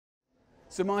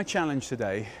So my challenge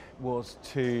today was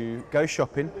to go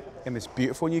shopping in this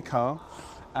beautiful new car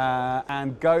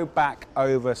and go back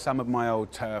over some of my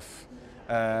old turf.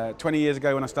 20 years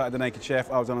ago when I started The Naked Chef,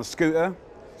 I was on a scooter,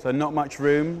 so not much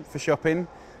room for shopping.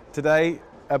 Today,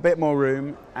 a bit more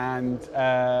room, and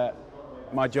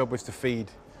my job was to feed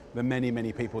the many,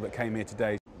 many people that came here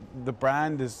today. The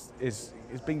brand has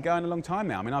been going a long time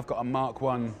now. I mean, I've got a Mark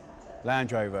I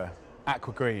Range Rover,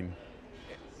 aqua green.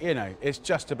 You know, it's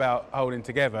just about holding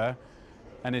together,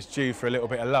 and it's due for a little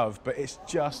bit of love, but it's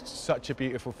just such a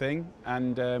beautiful thing.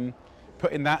 And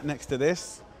putting that next to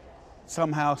this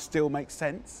somehow still makes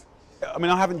sense. I mean,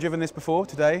 I haven't driven this before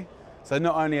today, so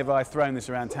not only have I thrown this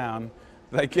around town,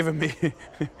 they've given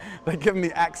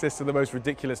me access to the most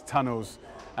ridiculous tunnels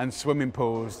and swimming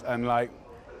pools and like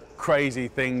crazy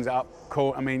things up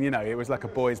court. I mean, you know, it was like a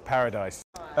boy's paradise.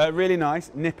 Really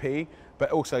nice, nippy, but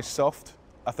also soft.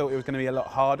 I thought it was going to be a lot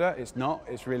harder. It's not.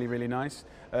 It's really, really nice.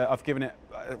 I've given it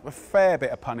a fair bit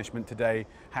of punishment today,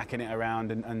 hacking it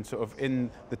around and sort of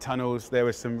in the tunnels. There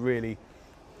were some really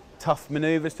tough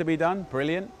manoeuvres to be done.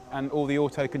 Brilliant. And all the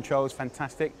auto controls,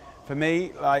 fantastic. For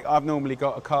me, like, I've normally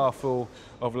got a car full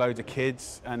of loads of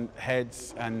kids and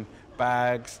heads and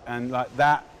bags, and like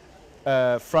that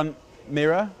front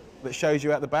mirror that shows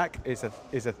you at the back is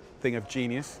a thing of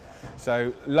genius.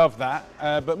 So love that.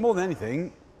 But more than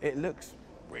anything, it looks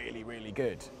really, really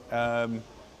good.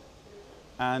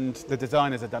 And the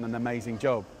designers have done an amazing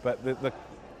job, but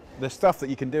the stuff that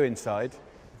you can do inside,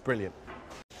 brilliant.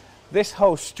 This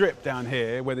whole strip down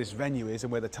here, where this venue is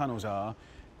and where the tunnels are,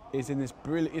 is in this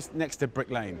brilliant, it's next to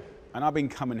Brick Lane. And I've been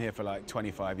coming here for like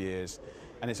 25 years,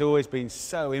 and it's always been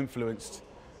so influenced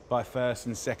by first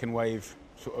and second wave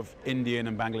sort of Indian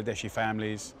and Bangladeshi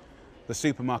families. The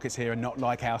supermarkets here are not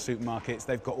like our supermarkets.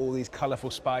 They've got all these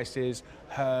colourful spices,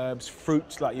 herbs,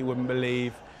 fruits like you wouldn't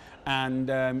believe. And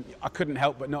I couldn't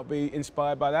help but not be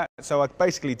inspired by that. So I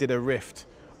basically did a riff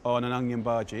on an onion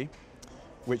bhaji,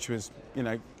 which was, you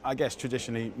know, I guess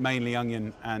traditionally mainly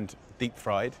onion and deep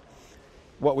fried.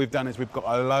 What we've done is we've got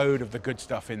a load of the good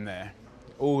stuff in there,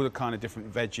 all the kind of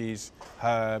different veggies,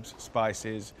 herbs,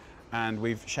 spices, and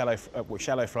we've shallow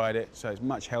fried it, so it's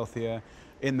much healthier.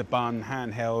 In the bun,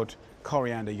 handheld,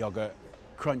 coriander yogurt,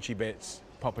 crunchy bits,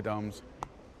 poppadoms,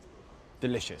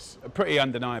 delicious, pretty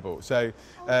undeniable. So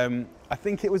I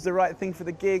think it was the right thing for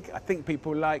the gig. I think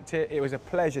people liked it. It was a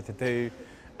pleasure to do.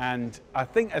 And I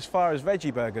think as far as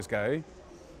veggie burgers go,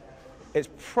 it's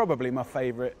probably my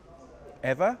favourite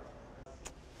ever.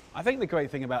 I think the great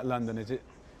thing about London is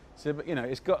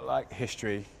it's got like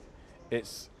history.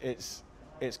 It's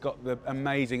got the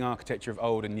amazing architecture of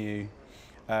old and new.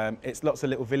 It's lots of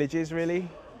little villages really,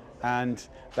 and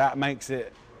that makes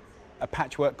it a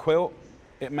patchwork quilt.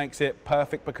 It makes it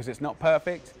perfect because it's not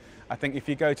perfect. I think if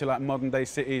you go to like modern day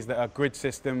cities that are grid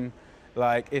system,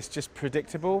 like it's just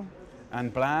predictable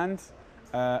and bland,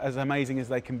 as amazing as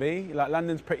they can be. Like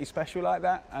London's pretty special like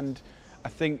that, and I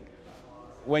think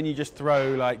when you just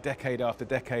throw like decade after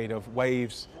decade of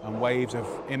waves and waves of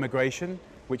immigration,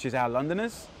 which is our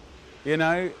Londoners, you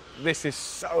know, this is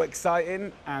so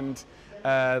exciting. And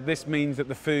this means that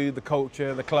the food, the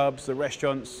culture, the clubs, the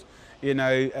restaurants, you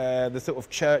know, the sort of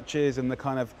churches and the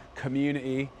kind of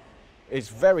community is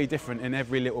very different in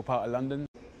every little part of London.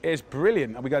 It's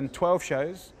brilliant. We've done 12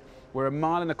 shows. We're a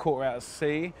mile and a quarter out of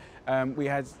sea. We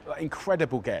had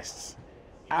incredible guests,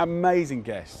 amazing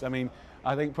guests. I mean,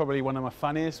 I think probably one of my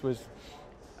funniest was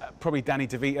probably Danny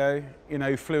DeVito, you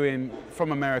know, flew in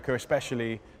from America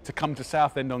especially to come to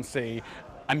Southend-on-Sea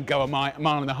and go a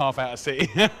mile and a half out of sea.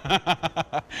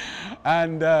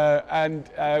 and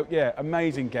yeah,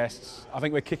 amazing guests. I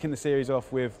think we're kicking the series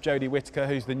off with Jodie Whittaker,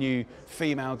 who's the new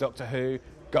female Doctor Who,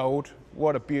 gold.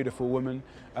 What a beautiful woman.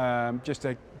 Just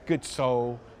a good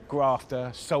soul,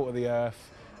 grafter, salt of the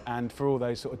earth, and for all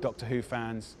those sort of Doctor Who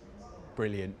fans,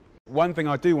 brilliant. One thing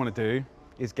I do want to do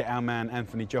is get our man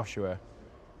Anthony Joshua.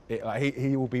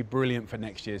 He will be brilliant for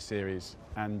next year's series,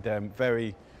 and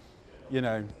very, you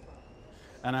know,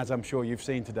 and as I'm sure you've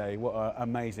seen today, what an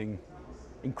amazing,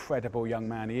 incredible young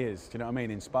man he is. Do you know what I mean?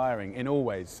 Inspiring in all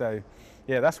ways. So,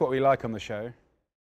 yeah, that's what we like on the show.